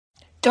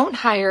Don't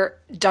hire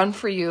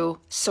done-for-you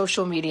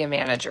social media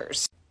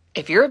managers.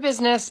 If you're a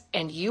business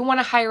and you want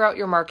to hire out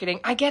your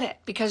marketing, I get it,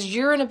 because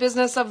you're in a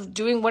business of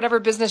doing whatever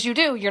business you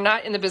do. You're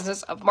not in the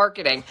business of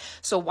marketing.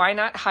 So why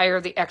not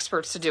hire the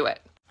experts to do it?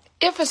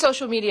 If a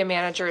social media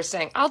manager is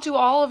saying, I'll do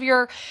all of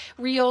your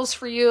reels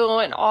for you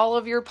and all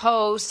of your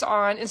posts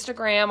on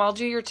Instagram, I'll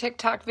do your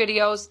TikTok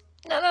videos.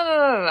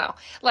 No.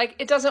 Like,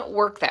 it doesn't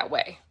work that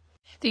way.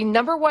 The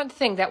number one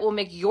thing that will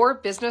make your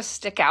business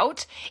stick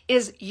out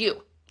is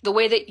you. The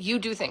way that you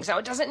do things. Now,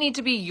 it doesn't need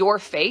to be your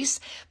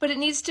face, but it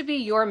needs to be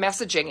your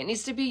messaging. It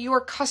needs to be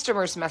your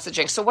customers'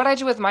 messaging. So what I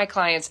do with my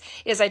clients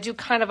is I do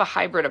kind of a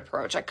hybrid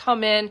approach. I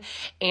come in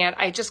and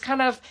I just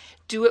kind of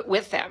do it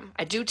with them.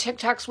 I do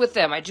TikToks with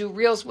them. I do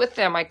reels with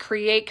them. I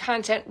create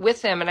content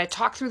with them, and I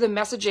talk through the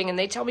messaging, and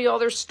they tell me all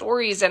their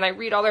stories, and I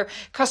read all their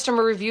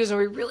customer reviews, and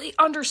we really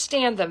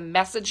understand the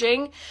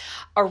messaging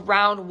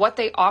around what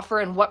they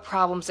offer and what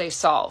problems they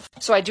solve.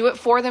 So I do it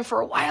for them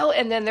for a while,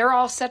 and then they're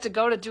all set to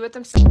go to do it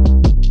themselves.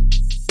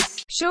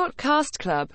 Shortcast Club.